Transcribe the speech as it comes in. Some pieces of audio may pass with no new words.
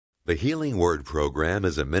The Healing Word program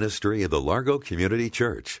is a ministry of the Largo Community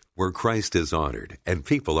Church, where Christ is honored and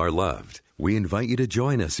people are loved. We invite you to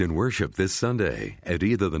join us in worship this Sunday at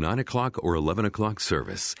either the 9 o'clock or 11 o'clock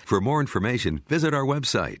service. For more information, visit our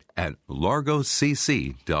website at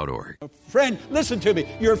largocc.org. Friend, listen to me.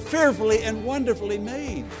 You're fearfully and wonderfully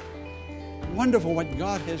made. Wonderful what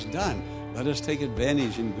God has done. Let us take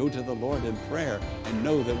advantage and go to the Lord in prayer and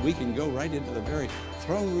know that we can go right into the very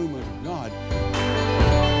throne room of God.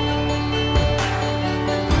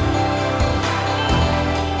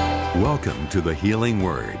 Welcome to the Healing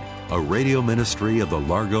Word, a radio ministry of the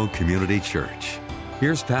Largo Community Church.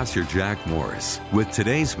 Here's Pastor Jack Morris with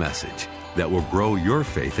today's message that will grow your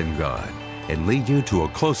faith in God and lead you to a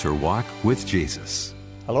closer walk with Jesus.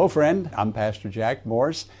 Hello, friend. I'm Pastor Jack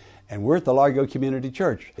Morris, and we're at the Largo Community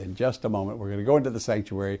Church. In just a moment, we're going to go into the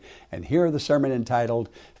sanctuary and hear the sermon entitled,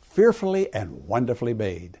 Fearfully and Wonderfully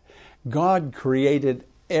Made. God created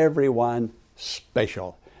everyone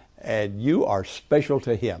special, and you are special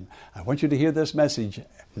to Him. I want you to hear this message.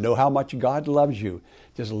 Know how much God loves you.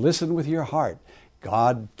 Just listen with your heart.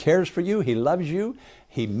 God cares for you. He loves you.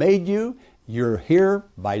 He made you. You're here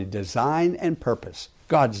by design and purpose.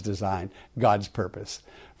 God's design, God's purpose.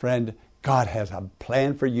 Friend, God has a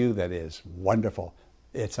plan for you that is wonderful.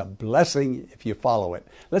 It's a blessing if you follow it.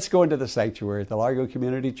 Let's go into the sanctuary at the Largo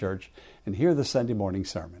Community Church and hear the Sunday morning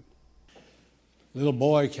sermon. Little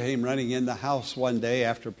boy came running in the house one day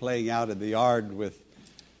after playing out in the yard with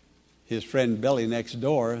his friend Billy next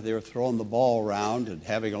door. They were throwing the ball around and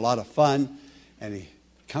having a lot of fun. And he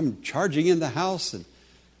come charging in the house and,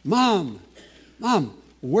 Mom,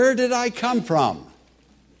 where did I come from?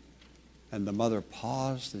 And the mother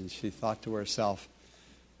paused and she thought to herself,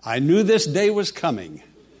 I knew this day was coming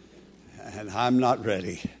and I'm not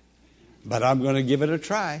ready, but I'm going to give it a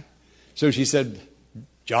try. So she said,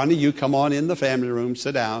 Johnny, you come on in the family room,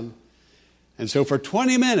 sit down. And so for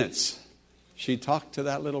 20 minutes, she talked to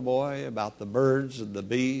that little boy about the birds and the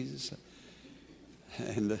bees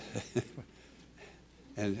and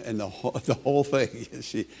the whole thing.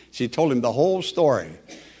 She told him the whole story.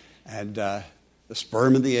 And the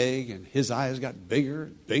sperm and the egg, and his eyes got bigger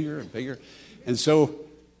and bigger and bigger. And so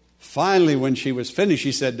finally, when she was finished,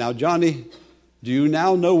 she said, now, Johnny, do you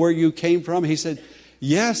now know where you came from? He said,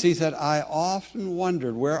 yes. He said, I often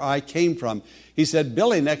wondered where I came from. He said,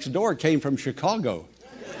 Billy next door came from Chicago.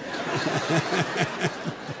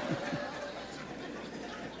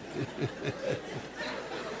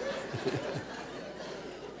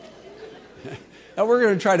 Now, we're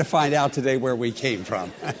going to try to find out today where we came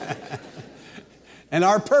from. And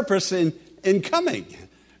our purpose in coming.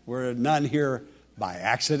 We're none here by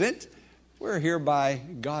accident. We're here by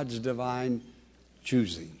God's divine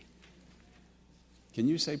choosing. Can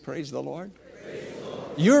you say praise the Lord? Praise the Lord.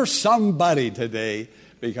 You're somebody today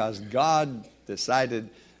because God decided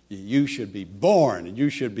you should be born and you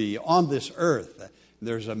should be on this earth.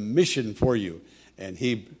 There's a mission for you, and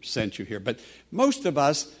He sent you here. But most of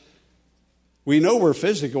us, we know we're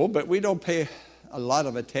physical, but we don't pay a lot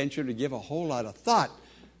of attention to give a whole lot of thought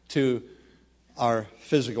to our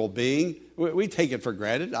physical being. We take it for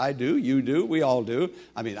granted. I do, you do, we all do.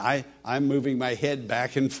 I mean, I'm moving my head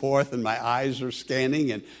back and forth, and my eyes are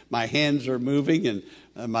scanning, and my hands are moving, and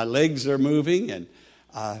my legs are moving, and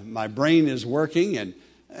my brain is working, and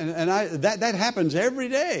that happens every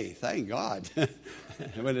day. Thank God.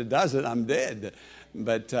 When it doesn't, I'm dead.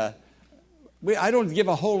 But I don't give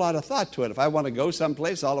a whole lot of thought to it. If I want to go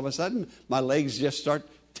someplace, all of a sudden, my legs just start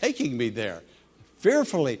taking me there.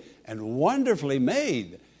 Fearfully and wonderfully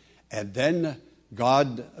made. And then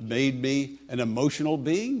God made me an emotional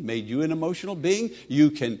being, made you an emotional being.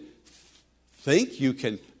 You can think, you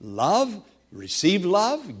can love, receive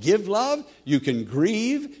love, give love. You can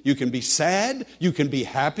grieve, you can be sad, you can be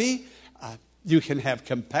happy. You can have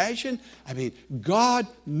compassion. I mean, God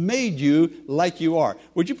made you like you are.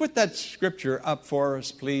 Would you put that scripture up for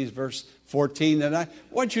us, please, verse 14? And I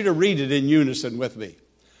want you to read it in unison with me.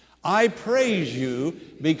 I praise you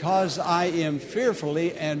because I am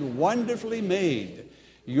fearfully and wonderfully made.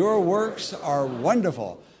 Your works are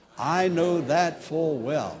wonderful. I know that full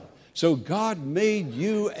well. So God made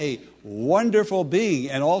you a wonderful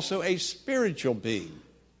being and also a spiritual being.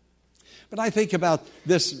 But I think about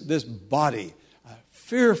this body,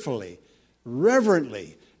 fearfully,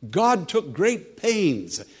 reverently. God took great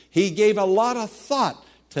pains. He gave a lot of thought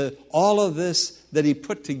to all of this that He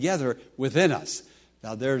put together within us.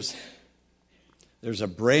 Now there's a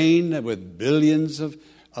brain with billions of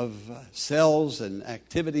cells and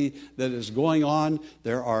activity that is going on.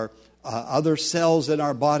 There are other cells in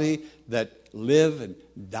our body that live and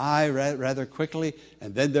die rather quickly.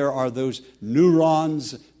 And then there are those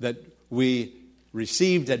neurons that we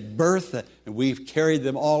received at birth, and we've carried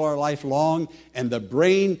them all our life long. And the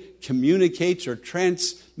brain communicates or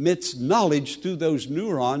transmits knowledge through those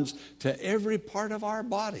neurons to every part of our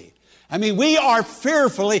body. I mean, we are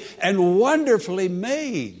fearfully and wonderfully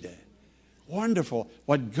made. Wonderful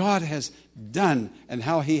what God has done and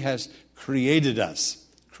how He has created us.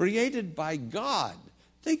 Created by God.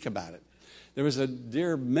 Think about it. There was a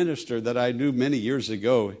dear minister that I knew many years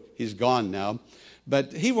ago. He's gone now.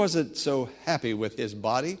 But he wasn't so happy with his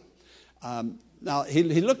body. Now, he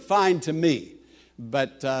looked fine to me.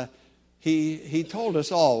 But he told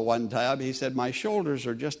us all one time, he said, my shoulders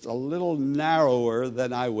are just a little narrower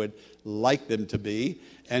than I would like them to be.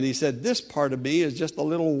 And he said, this part of me is just a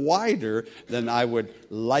little wider than I would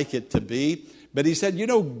like it to be. But he said,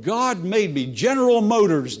 God made me. General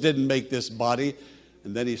Motors didn't make this body.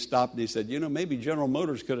 And then he stopped and he said, maybe General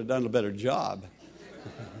Motors could have done a better job.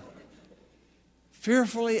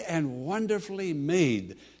 Fearfully and wonderfully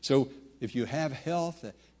made. So if you have health,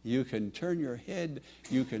 you can turn your head,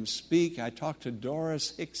 you can speak. I talked to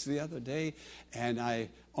Doris Hicks the other day, and I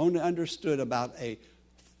only understood about a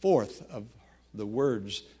fourth of the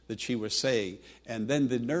words that she was saying. And then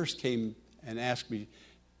the nurse came and asked me,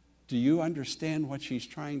 do you understand what she's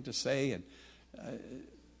trying to say? And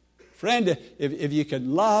friend, if you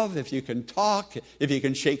can love, if you can talk, if you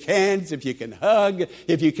can shake hands, if you can hug,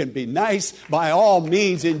 if you can be nice, by all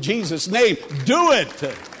means, in Jesus' name, do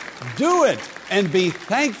it. Do it. And be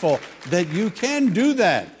thankful that you can do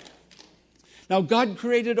that. Now, God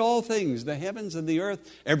created all things, the heavens and the earth,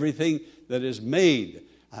 everything that is made,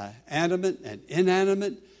 animate and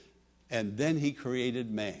inanimate, and then He created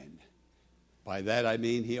man. By that I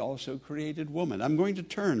mean He also created woman. I'm going to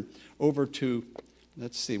turn over to,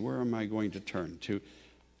 let's see, where am I going to turn to?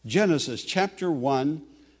 Genesis chapter 1,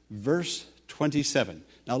 verse 27.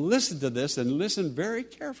 Now listen to this and listen very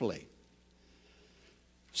carefully.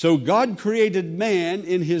 So God created man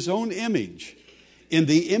in His own image. In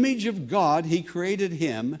the image of God He created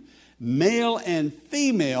him. Male and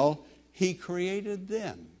female He created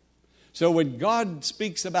them. So when God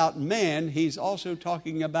speaks about man, He's also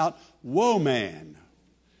talking about woman.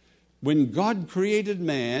 When God created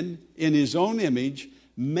man in His own image,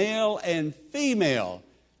 male and female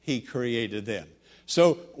He created them.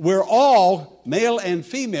 So we're all, male and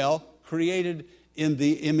female, created in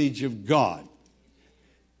the image of God.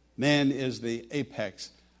 Man is the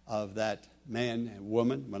apex of that man and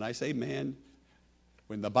woman. When I say man,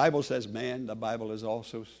 when the Bible says man, the Bible is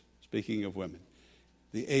also speaking of women.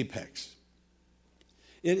 The apex.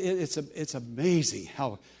 It's amazing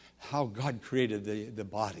how God created the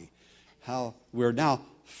body. How we're now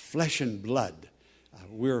flesh and blood.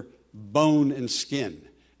 We're bone and skin.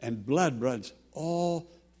 And blood runs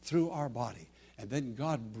all through our body. And then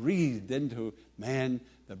God breathed into man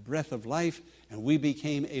the breath of life, and we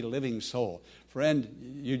became a living soul.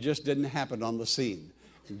 Friend, you just didn't happen on the scene.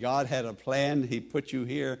 God had a plan. He put you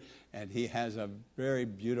here, and He has a very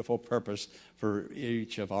beautiful purpose for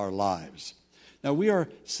each of our lives. Now, we are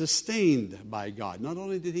sustained by God. Not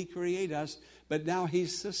only did He create us, but now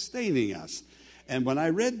He's sustaining us. And when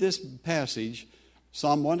I read this passage,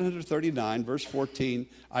 Psalm 139, verse 14,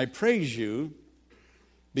 I praise you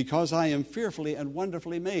because I am fearfully and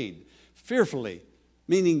wonderfully made. Fearfully,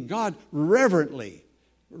 meaning God reverently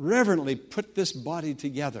put this body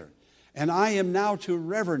together. And I am now to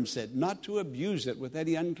reverence it, not to abuse it with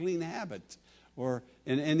any unclean habit or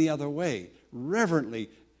in any other way. Reverently,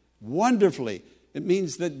 wonderfully. It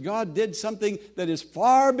means that God did something that is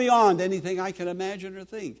far beyond anything I can imagine or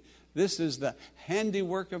think. This is the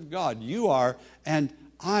handiwork of God. You are, and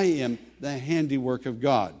I am the handiwork of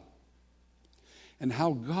God. And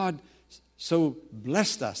how God so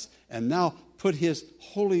blessed us and now put His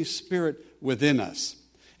Holy Spirit within us.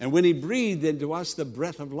 And when He breathed into us the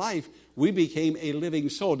breath of life, we became a living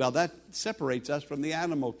soul. Now that separates us from the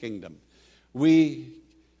animal kingdom. We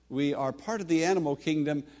are part of the animal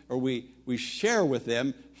kingdom, or we share with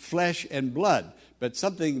them flesh and blood, but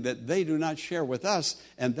something that they do not share with us,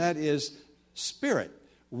 and that is spirit.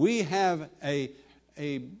 We have a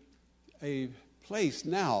place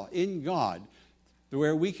now in God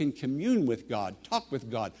where we can commune with God, talk with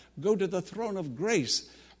God, go to the throne of grace.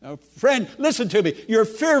 Now, friend, listen to me. You're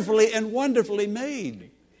fearfully and wonderfully made.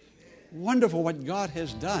 Wonderful what God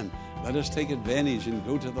has done. Let us take advantage and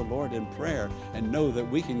go to the Lord in prayer and know that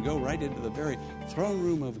we can go right into the very throne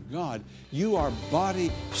room of God. You are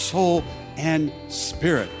body, soul, and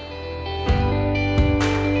spirit.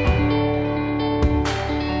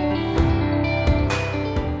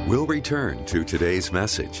 We'll return to today's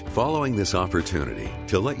message following this opportunity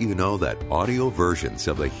to let you know that audio versions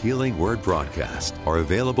of the Healing Word broadcast are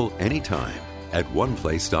available anytime at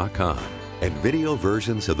oneplace.com, and video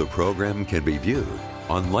versions of the program can be viewed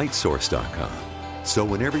on lightsource.com. So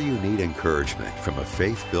whenever you need encouragement from a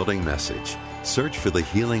faith-building message, search for the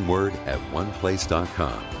Healing Word at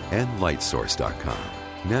oneplace.com and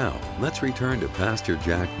lightsource.com. Now, let's return to Pastor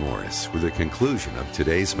Jack Morris with the conclusion of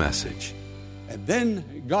today's message. And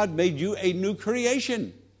then God made you a new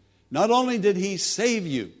creation. Not only did He save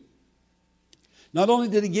you, not only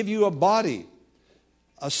did He give you a body,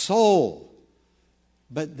 a soul,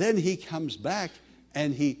 but then He comes back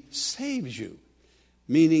and He saves you,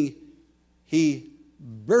 meaning He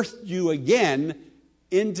birthed you again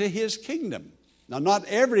into His kingdom. Now, not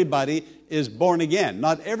everybody is born again.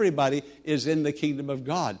 Not everybody is in the kingdom of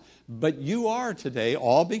God. But you are today,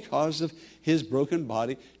 all because of His broken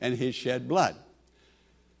body and His shed blood.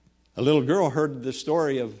 A little girl heard the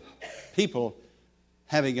story of people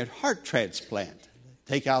having a heart transplant.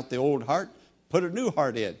 Take out the old heart, put a new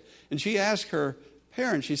heart in. And she asked her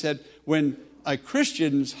parents, she said, when a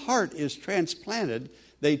Christian's heart is transplanted,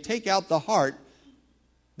 they take out the heart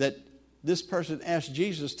that this person asked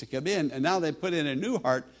Jesus to come in, and now they put in a new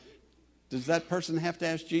heart. Does that person have to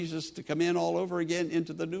ask Jesus to come in all over again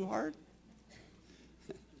into the new heart?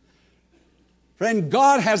 Friend,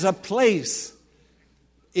 God has a place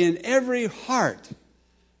in every heart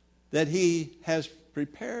that He has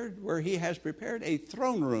prepared, where He has prepared a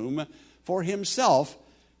throne room for Himself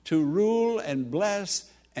to rule and bless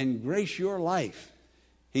and grace your life.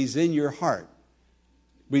 He's in your heart.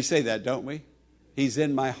 We say that, don't we? He's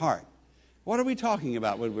in my heart. What are we talking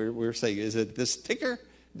about when we're saying? Is it this ticker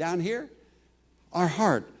down here? Our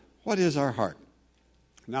heart. What is our heart?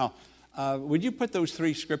 Now, would you put those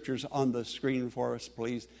three scriptures on the screen for us,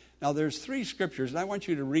 please? Now, there's three scriptures, and I want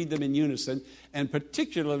you to read them in unison, and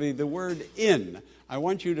particularly the word in. I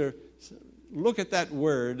want you to look at that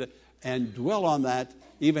word and dwell on that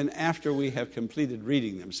even after we have completed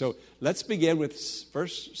reading them. So let's begin with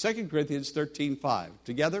 2 Corinthians 13:5.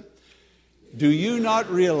 Together. Do you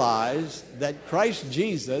not realize that Christ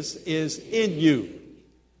Jesus is in you?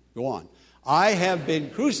 Go on. I have been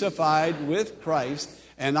crucified with Christ,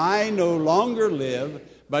 and I no longer live,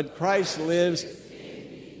 but Christ lives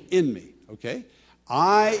in me. Okay?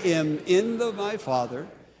 I am in my Father,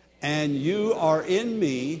 and you are in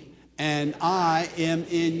me, and I am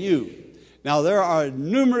in you. Now, there are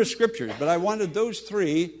numerous scriptures, but I wanted those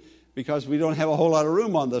three because we don't have a whole lot of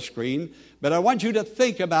room on the screen. But I want you to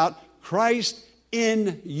think about Christ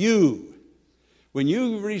in you. When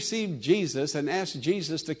you received Jesus and asked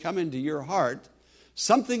Jesus to come into your heart,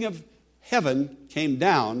 something of heaven came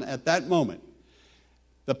down at that moment.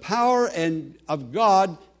 The power of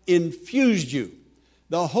God infused you.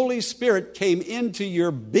 The Holy Spirit came into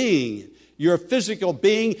your being, your physical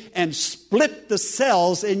being, and split the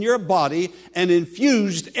cells in your body and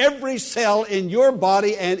infused every cell in your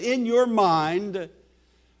body and in your mind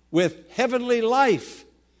with heavenly life.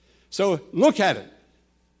 So look at it.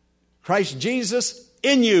 Christ Jesus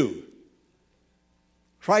in you.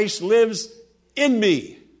 Christ lives in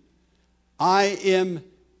me. I am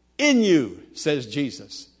in you, says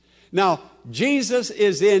Jesus. Now, Jesus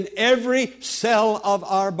is in every cell of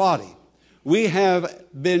our body. We have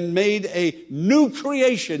been made a new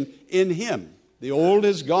creation in Him. The old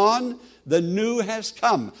is gone, the new has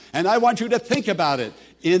come. And I want you to think about it.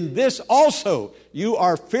 In this also, you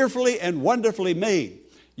are fearfully and wonderfully made.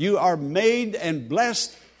 You are made and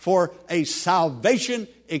blessed for a salvation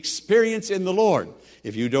experience in the Lord.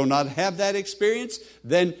 If you do not have that experience,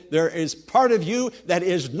 then there is part of you that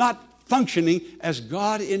is not functioning as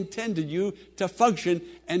God intended you to function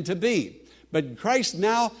and to be. But Christ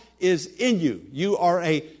now is in you. You are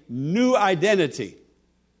a new identity.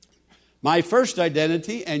 My first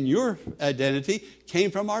identity and your identity came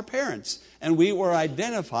from our parents. And we were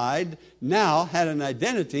identified, now had an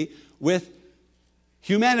identity with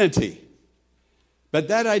humanity. But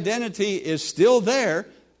that identity is still there,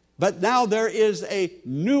 but now there is a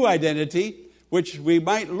new identity which we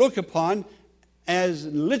might look upon as,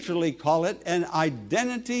 literally call it, an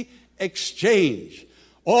identity exchange.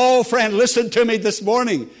 Oh, friend, listen to me this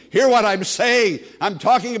morning. Hear what I'm saying. I'm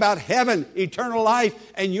talking about heaven, eternal life,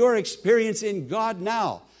 and your experience in God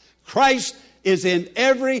now. Christ is in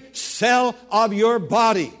every cell of your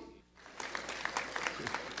body.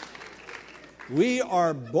 We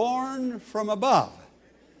are born from above,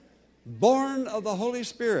 born of the Holy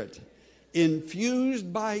Spirit,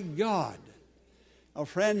 infused by God. Now,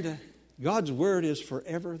 friend, God's Word is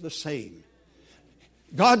forever the same.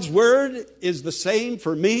 God's Word is the same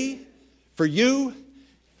for me, for you,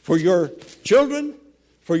 for your children,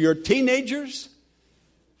 for your teenagers,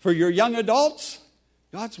 for your young adults.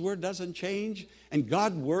 God's Word doesn't change, and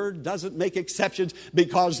God's Word doesn't make exceptions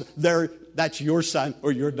because that's your son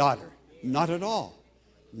or your daughter. Not at all.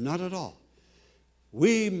 Not at all.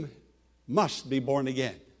 We must be born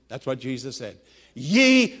again. That's what Jesus said.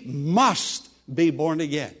 Ye must be born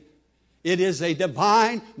again. It is a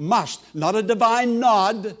divine must, not a divine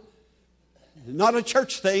nod, not a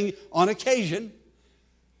church thing on occasion,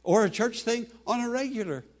 or a church thing on a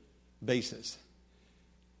regular basis.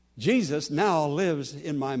 Jesus now lives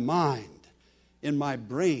in my mind, in my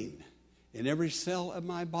brain, in every cell of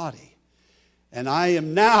my body. And I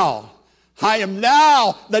am now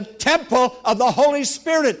the temple of the Holy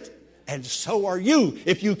Spirit. And so are you.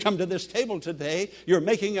 If you come to this table today, you're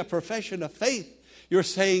making a profession of faith. You're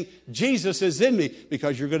saying, Jesus is in me,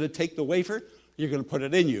 because you're going to take the wafer, you're going to put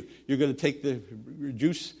it in you. You're going to take the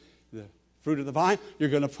juice, the fruit of the vine, you're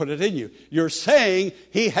going to put it in you. You're saying,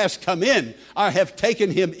 He has come in. I have taken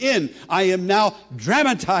Him in. I am now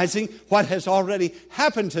dramatizing what has already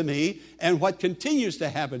happened to me and what continues to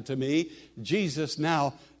happen to me. Jesus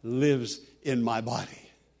now lives in my body.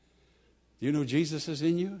 Do you know Jesus is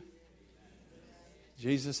in you?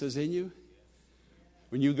 Jesus is in you.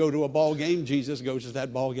 When you go to a ball game, Jesus goes to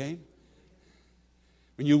that ball game.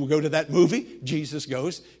 When you go to that movie, Jesus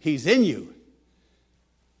goes. He's in you.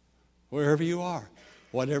 Wherever you are,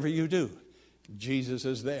 whatever you do, Jesus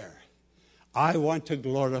is there. I want to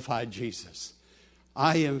glorify Jesus.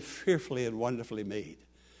 I am fearfully and wonderfully made.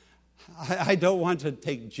 I don't want to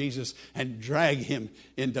take Jesus and drag Him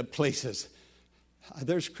into places.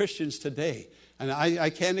 There's Christians today, and I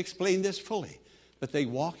can't explain this fully, but they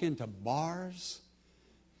walk into bars.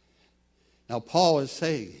 Now, Paul is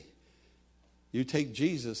saying, you take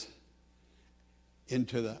Jesus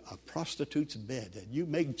into a prostitute's bed and you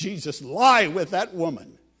make Jesus lie with that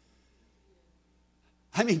woman.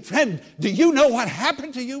 I mean, friend, do you know what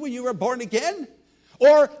happened to you when you were born again?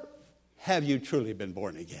 Or have you truly been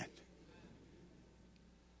born again?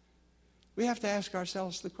 We have to ask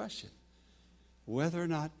ourselves the question, whether or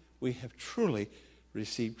not we have truly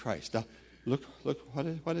received Christ. Now, look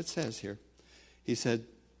what it says here. He said,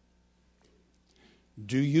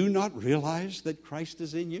 do you not realize that Christ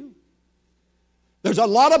is in you? There's a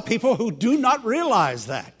lot of people who do not realize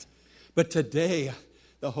that. But today,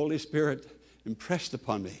 the Holy Spirit impressed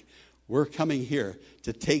upon me. We're coming here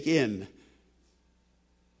to take in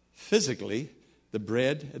physically the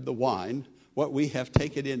bread and the wine, what we have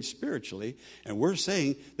taken in spiritually, and we're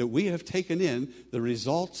saying that we have taken in the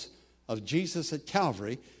results of Jesus at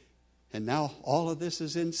Calvary, and now all of this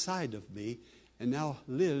is inside of me and now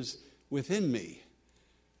lives within me.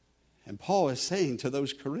 And Paul is saying to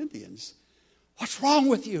those Corinthians, what's wrong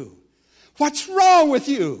with you? What's wrong with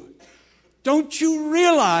you? Don't you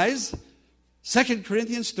realize, 2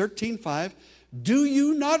 Corinthians 13:5, do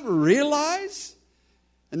you not realize,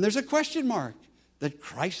 and there's a question mark, that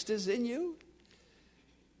Christ is in you?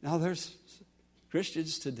 Now there's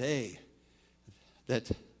Christians today that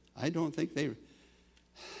I don't think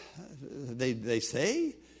they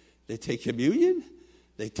say, they take communion,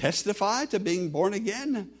 they testify to being born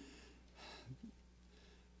again,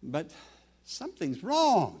 but something's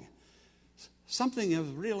wrong. Something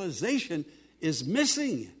of realization is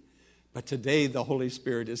missing. But today the Holy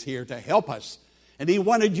Spirit is here to help us. And He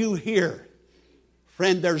wanted you here.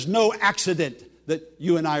 Friend, there's no accident that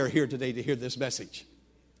you and I are here today to hear this message.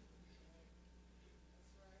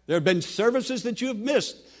 There have been services that you have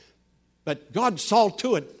missed, but God saw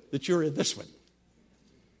to it that you're in this one.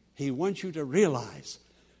 He wants you to realize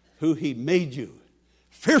who He made you,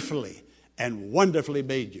 fearfully and wonderfully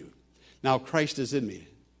made you. Now Christ is in me.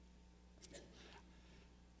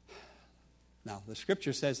 Now the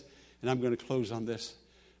Scripture says, and I'm going to close on this,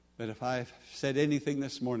 but if I've said anything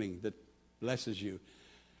this morning that blesses you,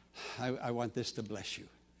 I want this to bless you.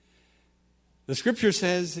 The Scripture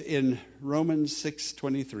says in Romans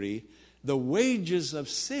 6:23, the wages of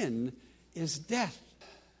sin is death.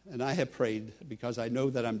 And I have prayed because I know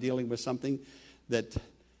that I'm dealing with something that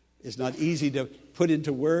is not easy to put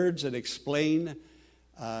into words and explain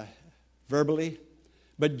verbally.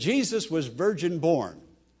 But Jesus was virgin born.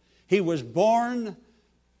 He was born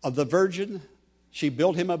of the virgin. She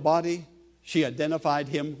built Him a body. She identified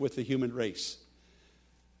Him with the human race.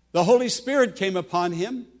 The Holy Spirit came upon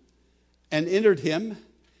Him and entered Him,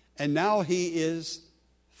 and now He is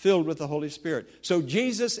filled with the Holy Spirit. So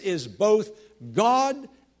Jesus is both God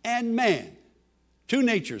and man. Two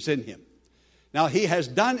natures in Him. Now He has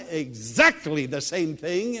done exactly the same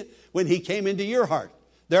thing when He came into your heart.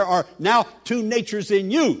 There are now two natures in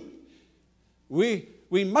you. We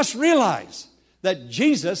must realize that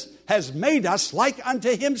Jesus has made us like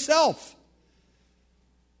unto himself.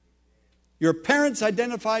 Your parents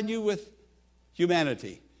identified you with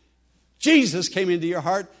humanity. Jesus came into your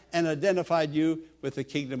heart and identified you with the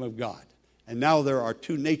kingdom of God. And now there are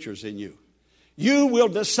two natures in you. You will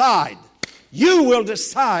decide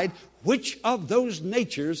which of those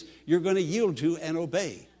natures you're going to yield to and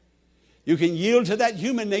obey. You can yield to that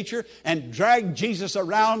human nature and drag Jesus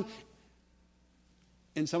around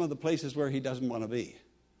in some of the places where he doesn't want to be.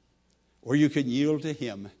 Or you can yield to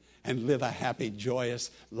him and live a happy,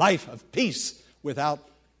 joyous life of peace without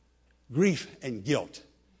grief and guilt.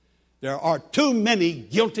 There are too many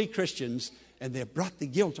guilty Christians, and they've brought the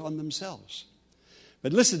guilt on themselves.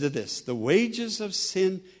 But listen to this. The wages of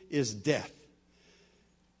sin is death.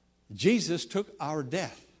 Jesus took our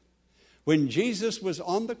death. When Jesus was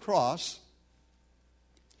on the cross,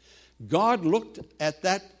 God looked at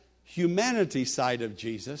that humanity side of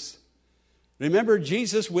Jesus. Remember,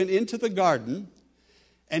 Jesus went into the garden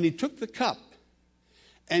and he took the cup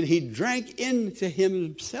and he drank into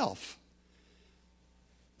himself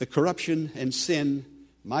the corruption and sin,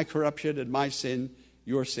 my corruption and my sin,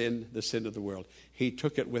 your sin, the sin of the world. He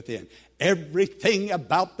took it within. Everything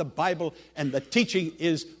about the Bible and the teaching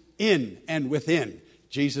is in and within.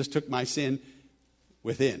 Jesus took my sin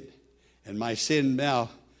within. And my sin now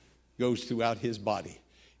goes throughout his body.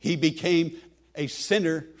 He became a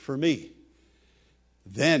sinner for me.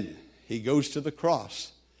 Then he goes to the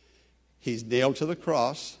cross. He's nailed to the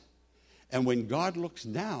cross. And when God looks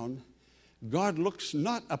down, God looks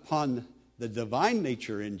not upon the divine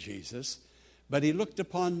nature in Jesus, but he looked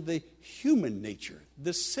upon the human nature,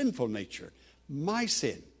 the sinful nature, my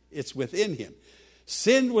sin. It's within him.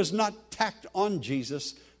 Sin was not tacked on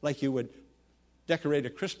Jesus like you would decorate a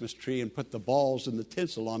Christmas tree and put the balls and the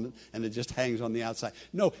tinsel on it and it just hangs on the outside.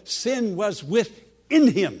 No, sin was within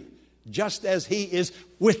him, just as he is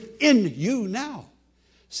within you now.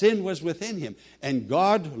 Sin was within him. And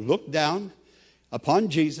God looked down upon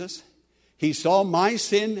Jesus. He saw my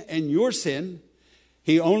sin and your sin.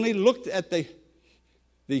 He only looked at the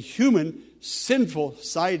human, sinful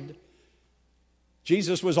side.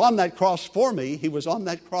 Jesus was on that cross for me. He was on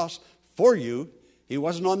that cross for you. He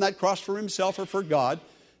wasn't on that cross for himself or for God.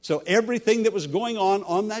 So everything that was going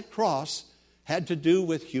on that cross had to do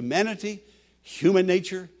with humanity, human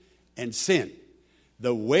nature, and sin.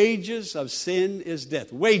 The wages of sin is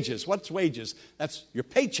death. Wages. What's wages? That's your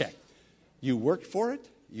paycheck. You worked for it.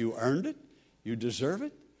 You earned it. You deserve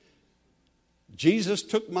it. Jesus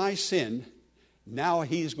took my sin. Now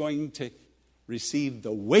he's going to receive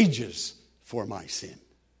the wages for my sin.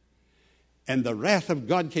 And the wrath of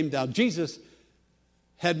God came down. Jesus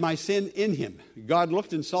had my sin in him. God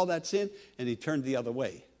looked and saw that sin, and he turned the other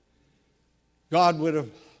way. God would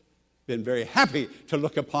have been very happy to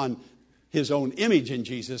look upon his own image in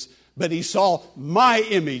Jesus, but he saw my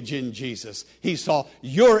image in Jesus. He saw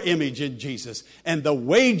your image in Jesus. And the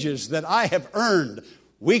wages that I have earned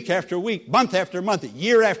week after week, month after month,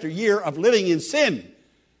 year after year of living in sin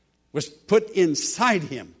was put inside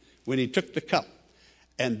him when he took the cup.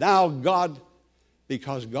 And now God,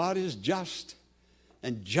 because God is just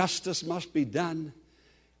and justice must be done,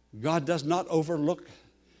 God does not overlook.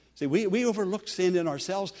 See, we overlook sin in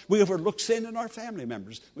ourselves. We overlook sin in our family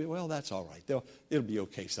members. Well, that's all right. It'll be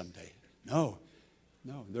okay someday. No,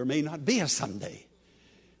 there may not be a someday.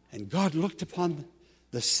 And God looked upon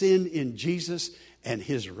the sin in Jesus and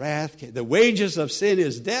his wrath. The wages of sin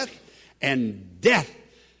is death, and death,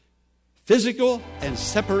 physical and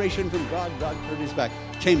separation from God. God turned his back,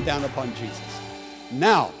 came down upon Jesus.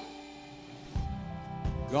 Now,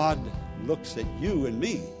 God looks at you and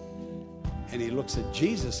me, and he looks at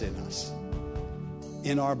Jesus in us,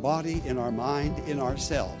 in our body, in our mind, in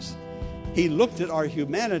ourselves. He looked at our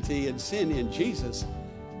humanity and sin in Jesus,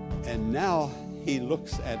 and now he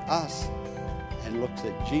looks at us and looks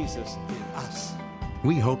at Jesus in us.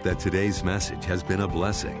 We hope that today's message has been a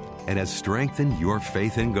blessing and has strengthened your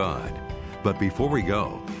faith in God. But before we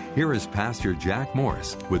go, here is Pastor Jack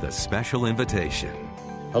Morris with a special invitation.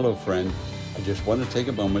 Hello, friend. I just want to take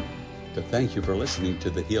a moment to thank you for listening to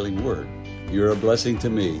the Healing Word. You're a blessing to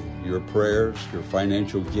me. Your prayers, your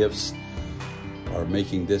financial gifts are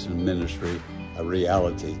making this ministry a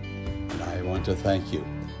reality, and I want to thank you.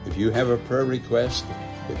 If you have a prayer request,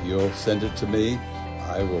 if you'll send it to me,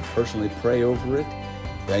 I will personally pray over it.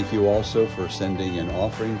 Thank you also for sending an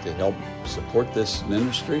offering to help support this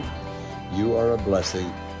ministry. You are a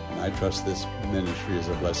blessing, and I trust this ministry is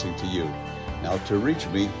a blessing to you. Now, to reach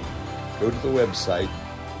me, go to the website,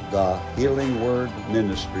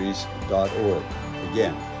 thehealingwordministries.org.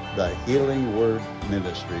 Again,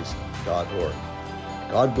 thehealingwordministries.org.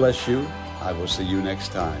 God bless you. I will see you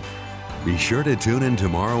next time. Be sure to tune in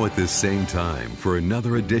tomorrow at this same time for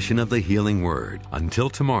another edition of the Healing Word. Until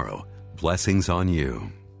tomorrow, blessings on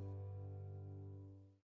you.